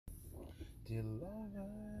Dear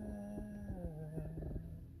lover,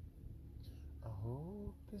 I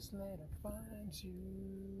hope this letter finds you,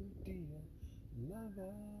 dear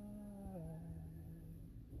lover,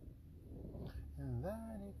 and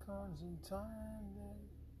that it comes in time that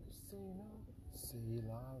you say no, c'est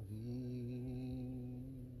la vie,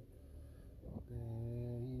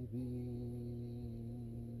 baby,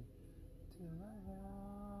 dear lover,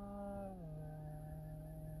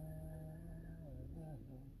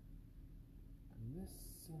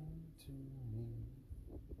 listen to me.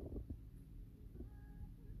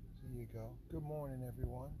 There you go. Good morning,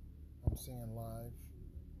 everyone. I'm singing live.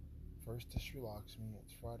 First to Shri Lakshmi.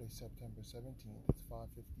 It's Friday, September 17th. It's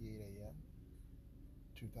 5:58 a.m.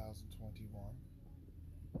 2021.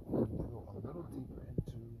 I'm going to go a little deeper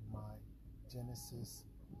into my genesis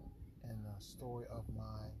and the story of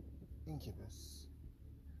my incubus.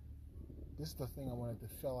 This is the thing I wanted to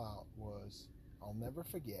fill out was I'll never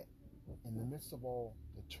forget, in the midst of all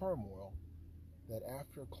the turmoil, that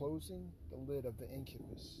after closing the lid of the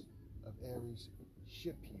incubus of Aries'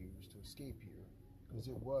 ship he used to escape here, because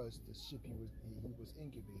it was the ship he was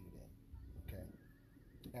incubated in, okay,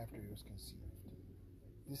 after he was conceived.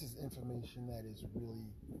 This is information that is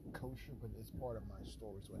really kosher, but it's part of my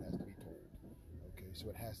story, so it has to be told. Okay, so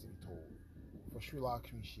it has to be told. For Shri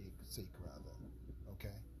Lakshmi's sake, rather.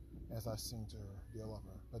 Okay, as I sing to her, dear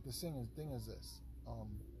lover. But the thing is this.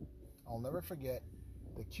 I'll never forget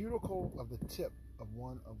the cuticle of the tip of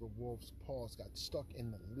one of the wolf's paws got stuck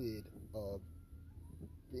in the lid of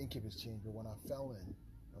the incubus chamber when I fell in,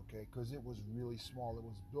 okay, because it was really small. It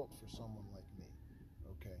was built for someone like me,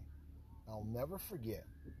 okay. I'll never forget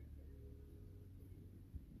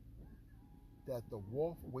that the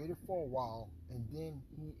wolf waited for a while, and then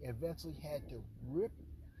he eventually had to rip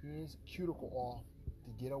his cuticle off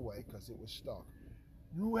to get away because it was stuck.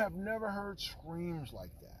 You have never heard screams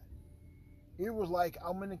like that. It was like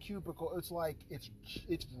I'm in a cubicle. It's like it's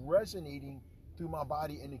resonating through my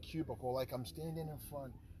body in the cubicle, like I'm standing in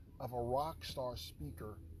front of a rock star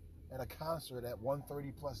speaker at a concert at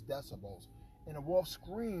 130 plus decibels. And the wolf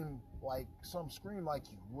screamed like some scream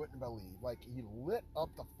like you wouldn't believe. Like he lit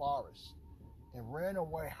up the forest and ran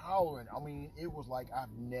away howling. I mean, it was like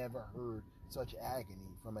I've never heard such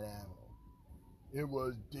agony from an animal. It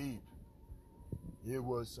was deep. It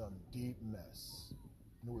was some deep mess.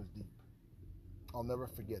 It was deep. I'll never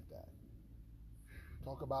forget that.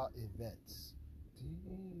 Talk about events.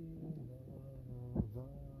 Dear lover.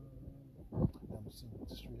 Now I'm singing with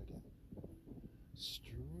the street again.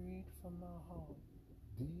 Straight from my heart,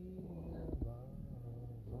 dear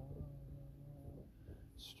lover.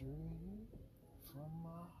 Straight from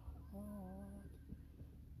my heart,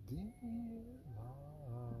 dear lover.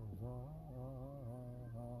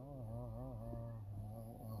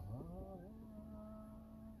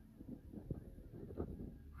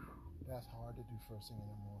 That's hard to do first thing in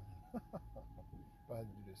the morning. But I had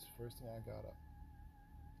to do this first thing I got up.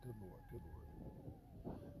 Good Lord, good Lord.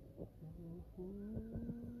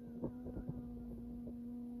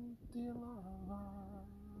 Dear lover,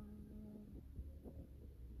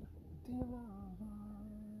 dear lover,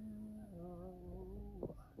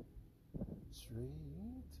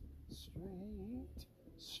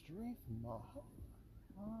 straight from my heart.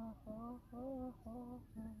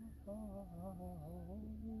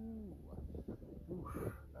 Oof,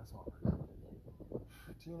 that's hard.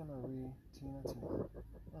 Tina Marie, Tina.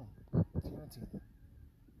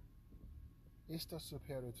 Esta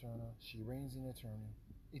super eterna, she reigns in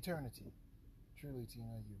eternity. Truly,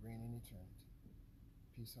 Tina, you reign in eternity.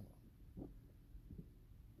 Peace and love.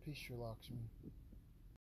 Peace, Shri Lakshmi.